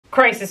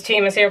Crisis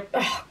team is here.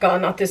 Oh,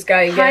 God, not this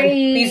guy again. Hi.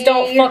 Please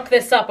don't fuck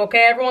this up,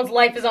 okay? Everyone's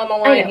life is on the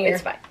line here.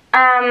 It's fine.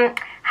 Hi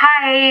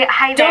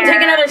there. Don't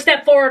take another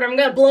step forward. I'm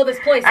gonna blow this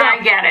place up.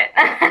 I get it.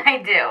 I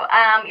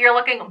do. You're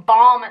looking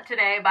bomb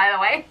today, by the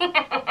way.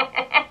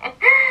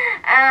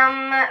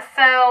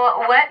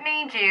 So what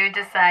made you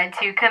decide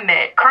to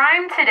commit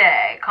crime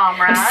today,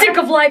 comrade? I'm sick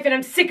of life and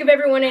I'm sick of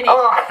everyone in it.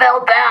 Oh,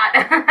 felt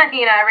that.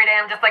 You know, every day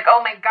I'm just like,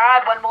 oh my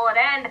God, when will it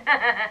end?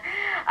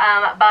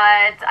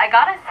 But I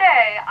gotta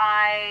say,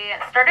 I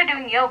started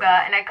doing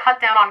yoga and I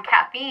cut down on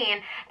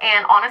caffeine,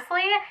 and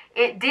honestly,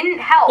 it didn't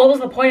help. What was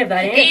the point of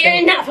that?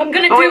 Enough, I'm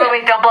gonna do it.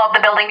 Wait, don't blow up the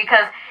building,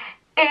 because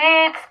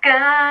it's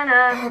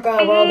gonna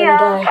be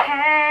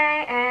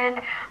okay,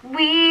 and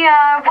we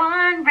are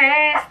one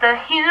race, the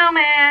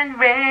human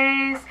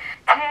race.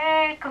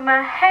 Take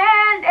my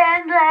hand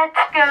and let's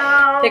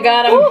go. They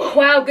got him. Ooh,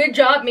 wow, good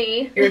job,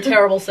 me. You're a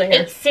terrible singer.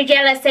 It's a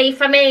jealousy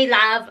for me,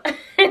 love.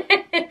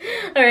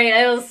 Alright,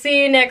 I will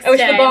see you next time. I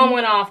wish the bomb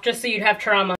went off just so you'd have trauma.